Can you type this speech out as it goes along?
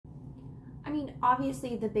mean,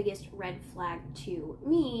 obviously the biggest red flag to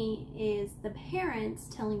me is the parents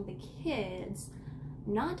telling the kids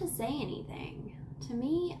not to say anything. To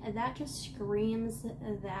me, that just screams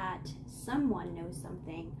that someone knows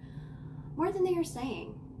something more than they are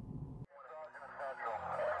saying.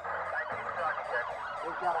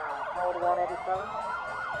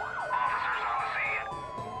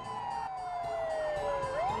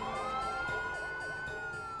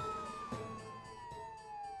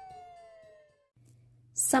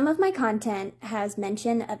 Some of my content has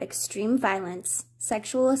mention of extreme violence,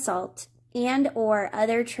 sexual assault, and/or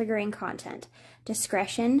other triggering content.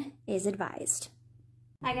 Discretion is advised.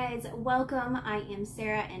 Hi guys, welcome. I am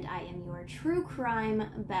Sarah and I am your true crime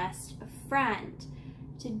best friend.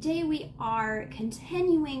 Today we are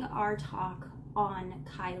continuing our talk on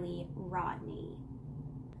Kiely Rodni.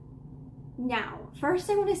 Now, first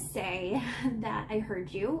I want to say that I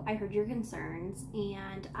heard your concerns,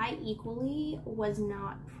 and I equally was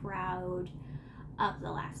not proud of the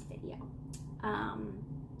last video.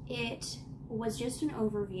 It was just an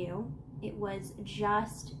overview. It was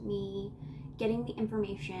just me getting the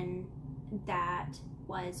information that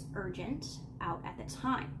was urgent out at the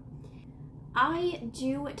time. I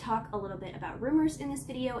do talk a little bit about rumors in this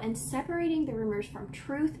video and separating the rumors from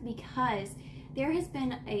truth, because there has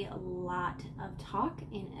been a lot of talk,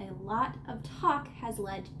 and a lot of talk has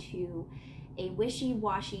led to a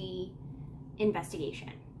wishy-washy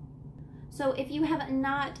investigation. So if you have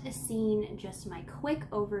not seen just my quick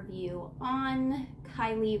overview on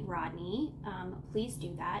Kiely Rodni, please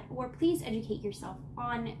do that, or please educate yourself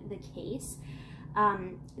on the case.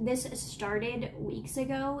 This started weeks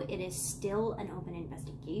ago. It is still an open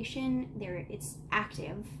investigation. It's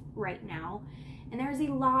active right now, and there is a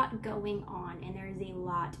lot going on, and there is a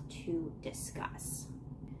lot to discuss.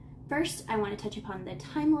 First, I want to touch upon the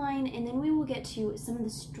timeline, and then we will get to some of the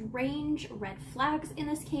strange red flags in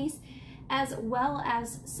this case, as well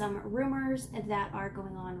as some rumors that are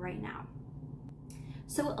going on right now.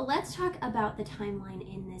 So let's talk about the timeline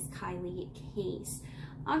in this Kiely case.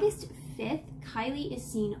 August 5th, Kiely is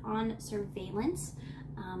seen on surveillance.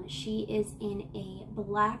 She is in a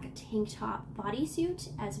black tank top bodysuit,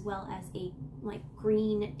 as well as a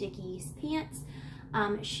green Dickies pants.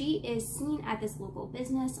 She is seen at this local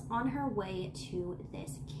business on her way to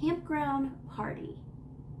this campground party.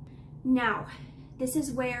 Now, this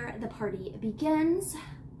is where the party begins.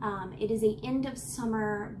 It is a end of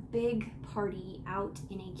summer big party out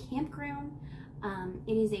in a campground.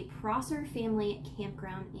 It is a Prosser family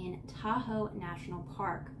campground in Tahoe National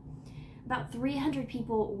Park. About 300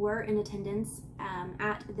 people were in attendance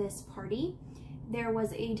at this party. There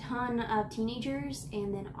was a ton of teenagers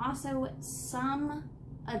and then also some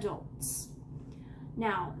adults.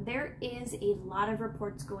 Now, there is a lot of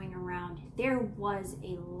reports going around. There was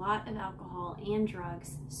a lot of alcohol and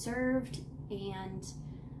drugs served and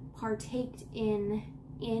partaked in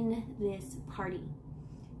this party.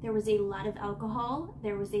 There was a lot of alcohol,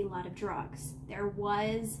 there was a lot of drugs. There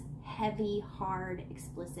was heavy, hard,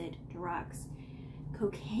 explicit drugs,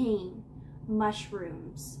 cocaine,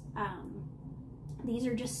 mushrooms. These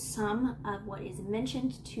are just some of what is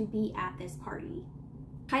mentioned to be at this party.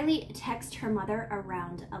 Kiely texted her mother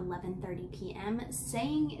around 11:30 p.m.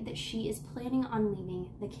 saying that she is planning on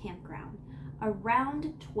leaving the campground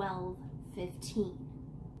around 12:15.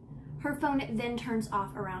 Her phone then turns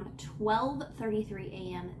off around 12:33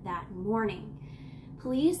 a.m. that morning.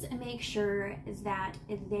 Police make sure that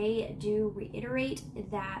they do reiterate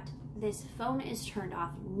that this phone is turned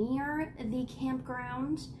off near the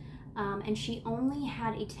campground, and she only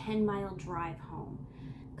had a 10-mile drive home.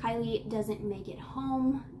 Kiely doesn't make it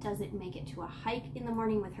home, doesn't make it to a hike in the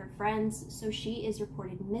morning with her friends, so she is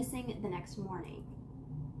reported missing the next morning.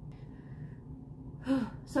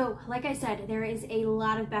 So, like I said, there is a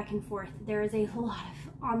lot of back and forth. There is a lot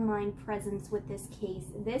of online presence with this case.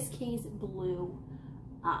 This case blew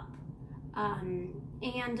up.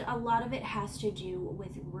 And a lot of it has to do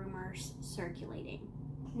with rumors circulating.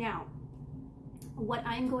 Now, what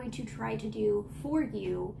I'm going to try to do for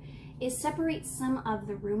you is separate some of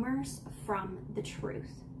the rumors from the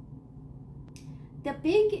truth. The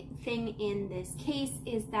big thing in this case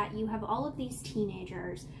is that you have all of these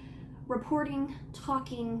teenagers reporting,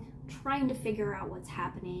 talking, trying to figure out what's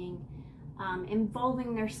happening,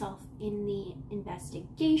 involving themselves in the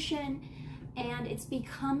investigation, and it's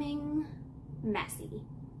becoming messy.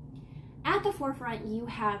 At the forefront, you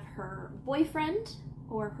have her boyfriend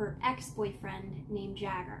or her ex-boyfriend named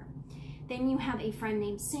Jagger. Then you have a friend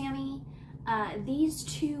named Sammy. These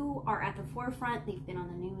two are at the forefront. They've been on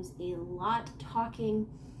the news a lot talking,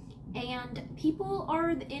 and people are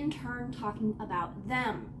in turn talking about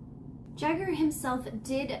them. Jagger himself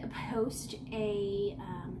did post a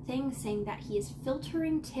thing saying that he is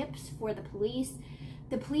filtering tips for the police.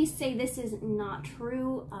 The police say this is not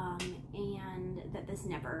true, and that this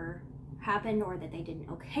never happened, or that they didn't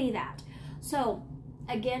okay that. So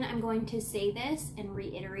again, I'm going to say this and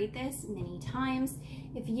reiterate this many times.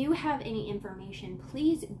 If you have any information,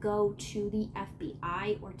 please go to the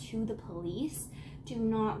FBI or to the police. Do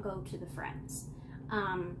not go to the friends.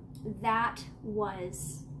 That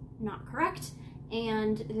was not correct,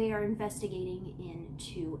 and they are investigating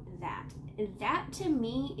into that. That to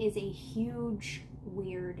me is a huge,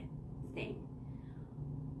 weird thing.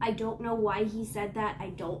 I don't know why he said that. I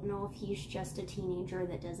don't know if he's just a teenager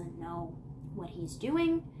that doesn't know what he's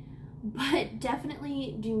doing, but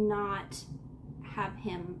definitely do not have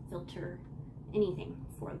him filter anything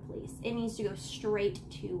for the police. It needs to go straight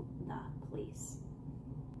to the police.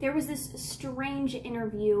 There was this strange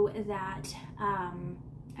interview that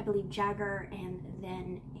I believe Jagger and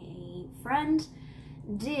then a friend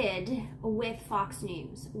did with Fox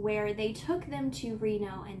News, where they took them to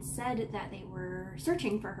Reno and said that they were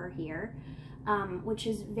searching for her here, which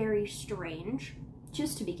is very strange,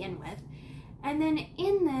 just to begin with. And then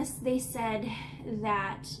in this, they said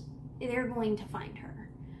that they're going to find her.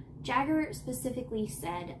 Jagger specifically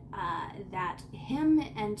said that him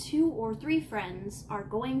and 2 or 3 friends are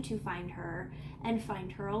going to find her and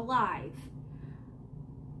find her alive.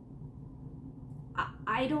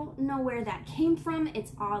 I don't know where that came from.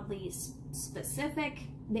 It's oddly specific.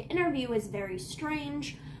 The interview is very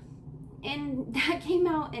strange, and that came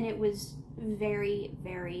out and it was very,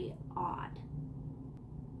 very odd.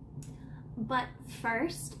 But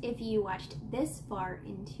first, if you watched this far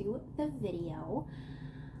into the video,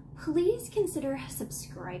 please consider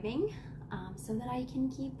subscribing so that I can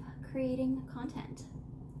keep creating content.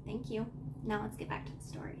 Thank you. Now let's get back to the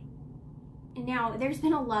story. Now, there's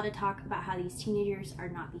been a lot of talk about how these teenagers are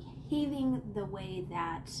not behaving the way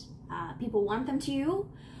that people want them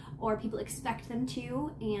to, or people expect them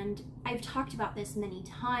to, and I've talked about this many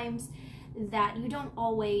times, that you don't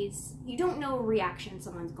know a reaction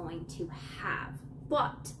someone's going to have,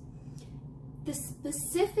 but the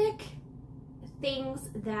specific things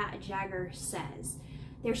that Jagger says,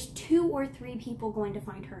 there's 2 or 3 people going to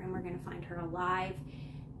find her and we're going to find her alive,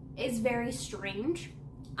 is very strange.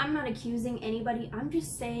 I'm not accusing anybody, I'm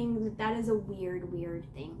just saying that that is a weird, weird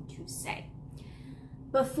thing to say.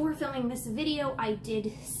 Before filming this video, I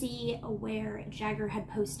did see where Jagger had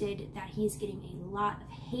posted that he's getting a lot of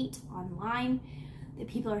hate online, that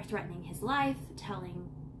people are threatening his life, telling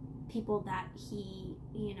people that he,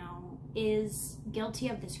 you know, is guilty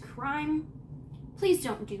of this crime. Please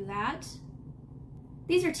don't do that.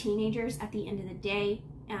 These are teenagers at the end of the day.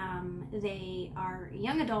 They are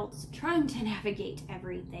young adults trying to navigate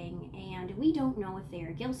everything, and we don't know if they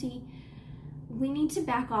are guilty. We need to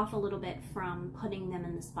back off a little bit from putting them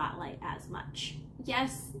in the spotlight as much.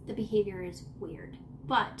 Yes, the behavior is weird,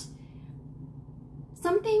 but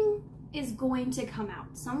something is going to come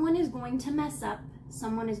out. Someone is going to mess up,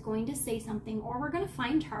 someone is going to say something, or we're going to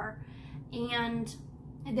find her, and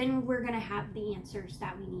then we're going to have the answers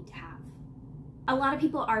that we need to have. A lot of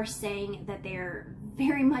people are saying that they're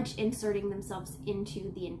very much inserting themselves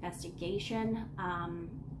into the investigation.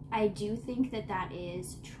 I do think that that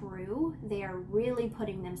is true. They are really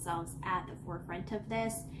putting themselves at the forefront of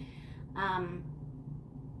this.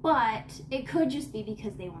 But it could just be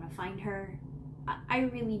because they want to find her. I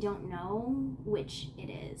really don't know which it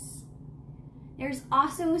is. There's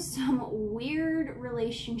also some weird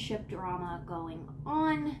relationship drama going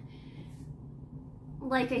on.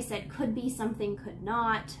 Like I said, could be something, could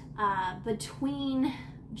not, between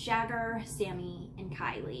Jagger, Sammy, and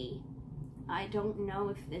Kiely. I don't know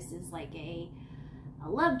if this is like a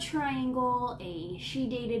love triangle, she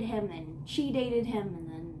dated him and she dated him, and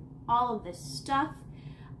then all of this stuff.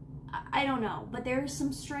 I don't know, but there's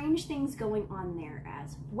some strange things going on there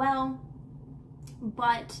as well,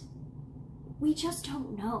 but we just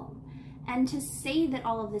don't know. And to say that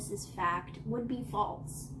all of this is fact would be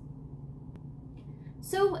false.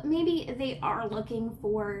 So maybe they are looking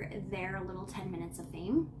for their little 10 minutes of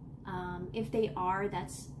fame. If they are,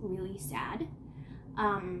 that's really sad.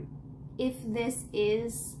 If this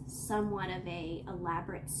is somewhat of a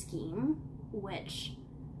elaborate scheme, which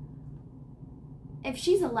if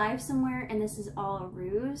she's alive somewhere and this is all a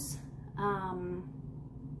ruse,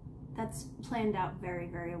 that's planned out very,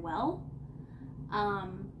 very well.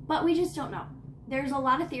 But we just don't know. There's a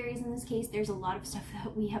lot of theories in this case. There's a lot of stuff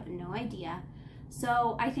that we have no idea.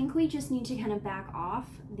 So I think we just need to kind of back off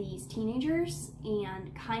these teenagers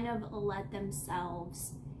and kind of let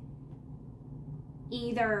themselves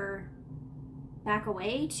either back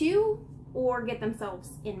away to or get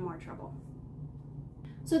themselves in more trouble.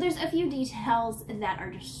 So there's a few details that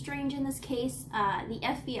are just strange in this case. The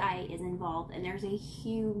FBI is involved and there's a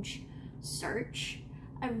huge search.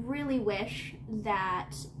 I really wish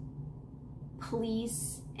that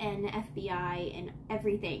police and FBI and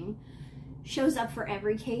everything shows up for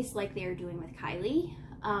every case like they're doing with Kiely.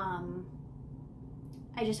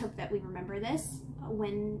 I just hope that we remember this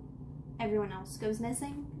when everyone else goes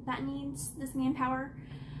missing that needs this manpower.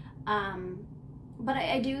 But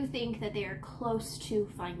I do think that they are close to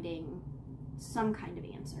finding some kind of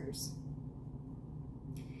answers.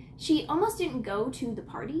 She almost didn't go to the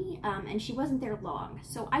party, and she wasn't there long,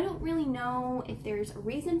 so I don't really know if there's a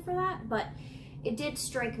reason for that, but it did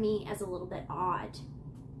strike me as a little bit odd.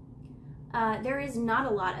 There is not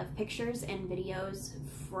a lot of pictures and videos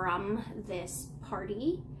from this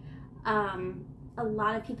party. A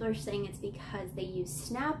lot of people are saying it's because they use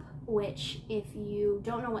Snap, which if you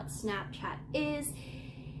don't know what Snapchat is,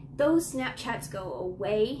 those Snapchats go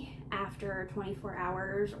away after 24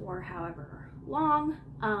 hours or however long.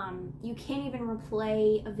 You can't even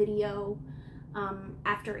replay a video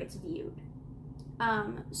after it's viewed.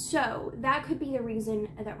 So that could be the reason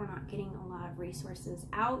that we're not getting a lot of resources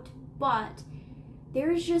out, but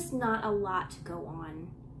there's just not a lot to go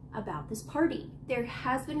on about this party. There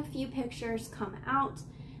has been a few pictures come out.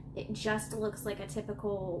 It just looks like a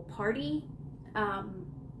typical party,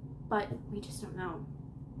 but we just don't know.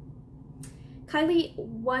 Kiely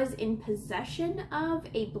was in possession of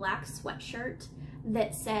a black sweatshirt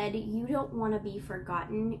that said, "You don't want to be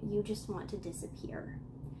forgotten, you just want to disappear."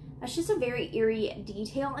 That's just a very eerie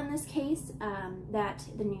detail in this case that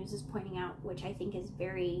the news is pointing out, which I think is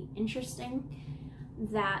very interesting,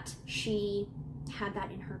 that she had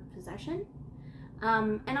that in her possession.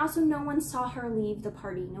 And also no one saw her leave the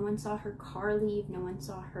party. No one saw her car leave. No one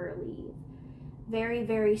saw her leave. Very,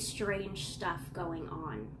 very strange stuff going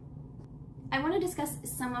on. I want to discuss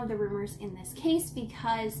some of the rumors in this case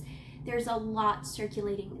because there's a lot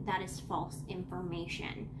circulating that is false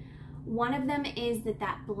information. One of them is that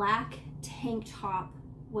that black tank top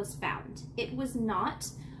was found. It was not.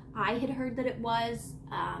 I had heard that it was.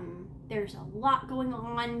 There's a lot going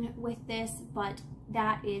on with this, but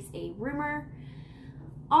that is a rumor.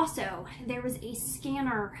 Also, there was a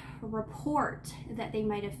scanner report that they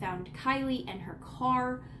might have found Kiely and her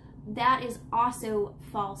car. That is also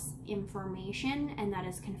false information, and that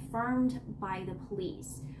is confirmed by the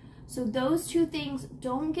police. So those two things,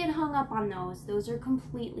 don't get hung up on those. Those are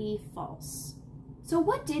completely false. So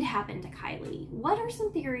what did happen to Kiely? What are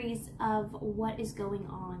some theories of what is going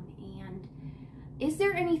on, and is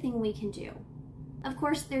there anything we can do? Of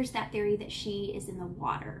course, there's that theory that she is in the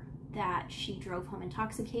water, that she drove home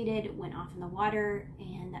intoxicated, went off in the water,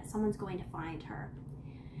 and that someone's going to find her.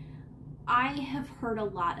 I have heard a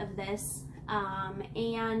lot of this,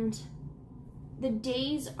 and the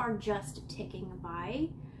days are just ticking by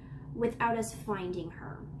without us finding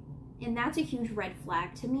her. And that's a huge red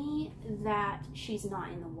flag to me that she's not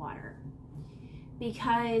in the water,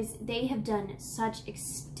 because they have done such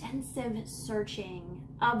extensive searching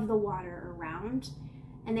of the water around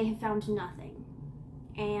and they have found nothing.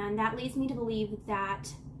 And that leads me to believe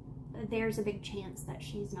that there's a big chance that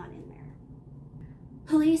she's not in there.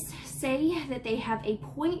 Police say that they have a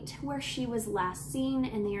point where she was last seen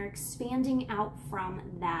and they are expanding out from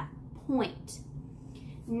that point.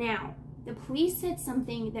 Now, the police said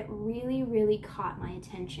something that really caught my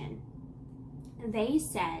attention. They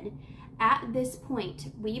said, at this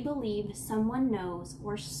point, we believe someone knows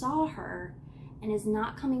or saw her and is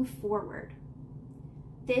not coming forward.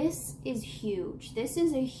 This is huge. This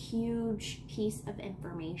is a huge piece of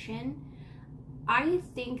information. I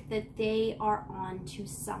think that they are on to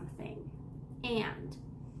something. And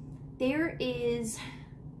there is,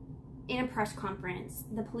 in a press conference,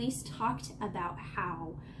 the police talked about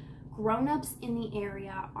how grown-ups in the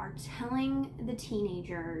area are telling the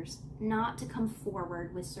teenagers not to come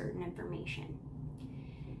forward with certain information.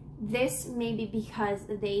 This may be because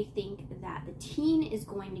they think that the teen is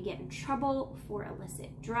going to get in trouble for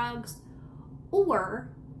illicit drugs, or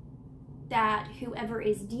that whoever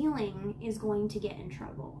is dealing is going to get in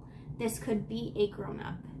trouble. This could be a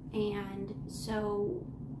grown-up, and so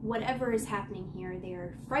whatever is happening here, they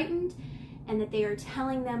are frightened and that they are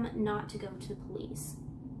telling them not to go to the police.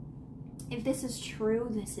 If this is true,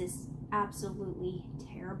 this is absolutely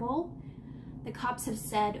terrible. The cops have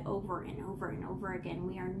said over and over and over again,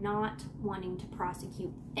 we are not wanting to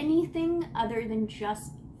prosecute anything other than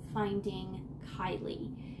just finding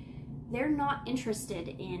Kiely. They're not interested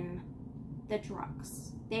in the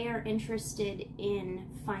drugs. They are interested in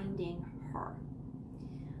finding her.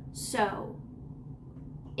 So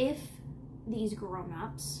if these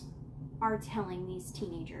grown-ups are telling these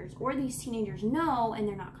teenagers, or these teenagers know and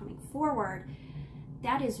they're not coming forward,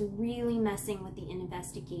 that is really messing with the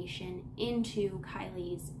investigation into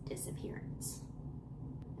Kiely's disappearance.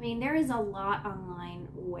 I mean, there is a lot online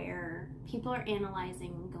where people are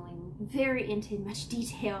analyzing, going very into much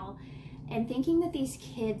detail, and thinking that these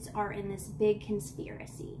kids are in this big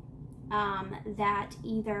conspiracy, that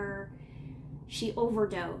either she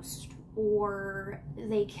overdosed, or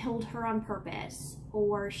they killed her on purpose,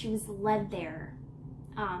 or she was led there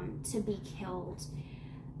to be killed.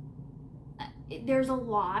 There's a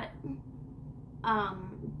lot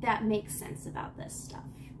that makes sense about this stuff.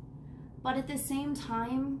 But at the same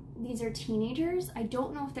time, these are teenagers. I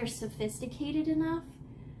don't know if they're sophisticated enough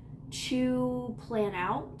to plan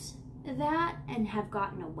out that and have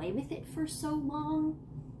gotten away with it for so long.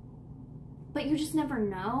 But you just never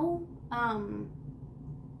know.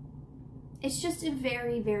 It's just a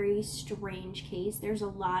very, very strange case. There's a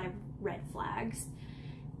lot of red flags.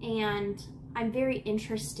 And I'm very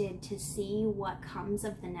interested to see what comes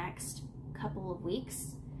of the next couple of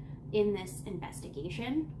weeks in this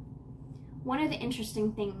investigation. One of the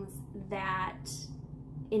interesting things that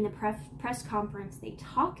in the press conference they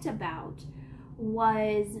talked about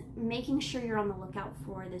was making sure you're on the lookout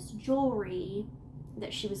for this jewelry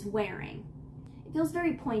that she was wearing. It feels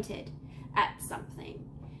very pointed at something,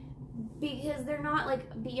 because they're not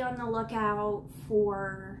like, be on the lookout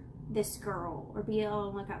for this girl or be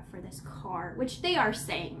on the lookout for this car, which they are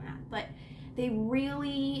saying that, but they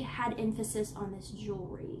really had emphasis on this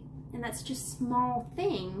jewelry, and that's just a small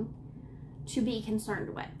thing to be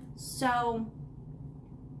concerned with. So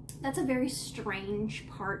that's a very strange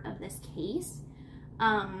part of this case.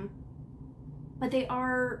 But they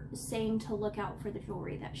are saying to look out for the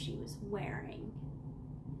jewelry that she was wearing.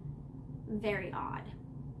 Very odd.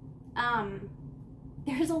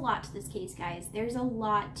 There's a lot to this case, guys. There's a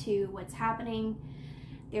lot to what's happening.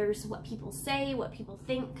 There's what people say, what people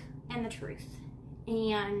think, and the truth.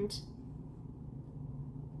 And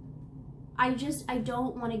I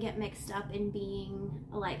don't want to get mixed up in being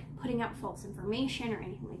like putting out false information or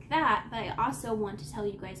anything like that, but I also want to tell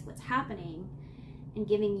you guys what's happening and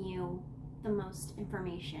giving you the most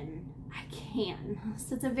information I can.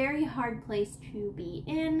 So it's a very hard place to be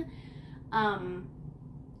in.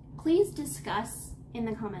 Please discuss in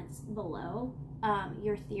the comments below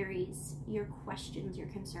your theories, your questions, your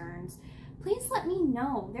concerns. Please let me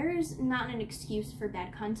know. There is not an excuse for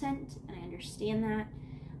bad content, and I understand that.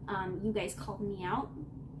 You guys called me out,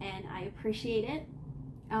 and I appreciate it.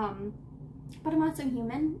 But I'm also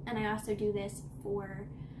human, and I also do this for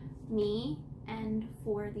me and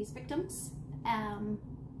for these victims.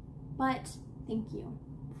 But thank you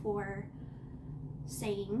for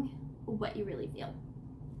saying what you really feel.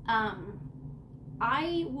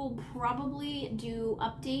 I will probably do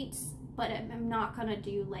updates, but I'm not gonna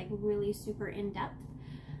do like really super in-depth.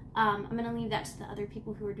 I'm gonna leave that to the other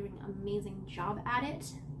people who are doing an amazing job at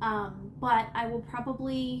it. But I will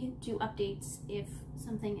probably do updates if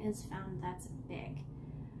something is found that's big.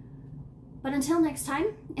 But until next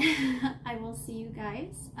time, I will see you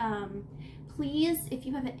guys. Please, if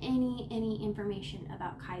you have any information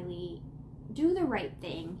about Kiely, do the right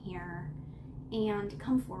thing here and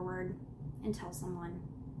come forward and tell someone,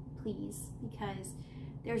 please, because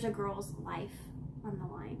there's a girl's life on the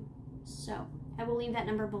line. So I will leave that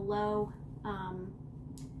number below.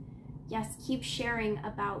 Yes, keep sharing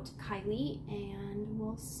about Kiely, and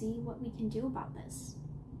we'll see what we can do about this.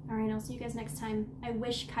 All right, I'll see you guys next time. I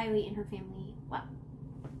wish Kiely and her family well.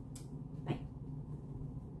 Bye.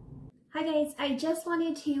 Hi guys, I just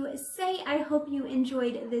wanted to say I hope you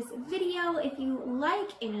enjoyed this video. If you like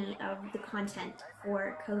any of the content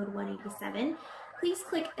for Code 187, please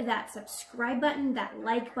click that subscribe button, that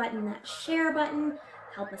like button, that share button.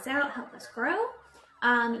 Help us out, help us grow.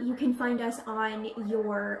 You can find us on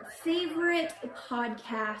your favorite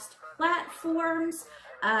podcast platforms.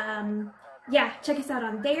 Yeah, check us out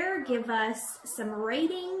on there. Give us some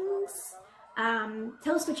ratings.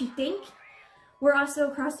 Tell us what you think. We're also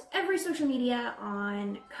across every social media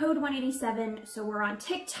on Code 187. So we're on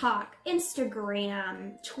TikTok,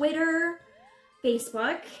 Instagram, Twitter,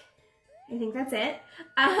 Facebook. I think that's it.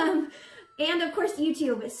 And of course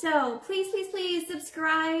YouTube. So please, please, please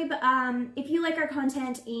subscribe if you like our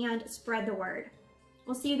content, and spread the word.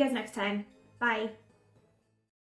 We'll see you guys next time. Bye.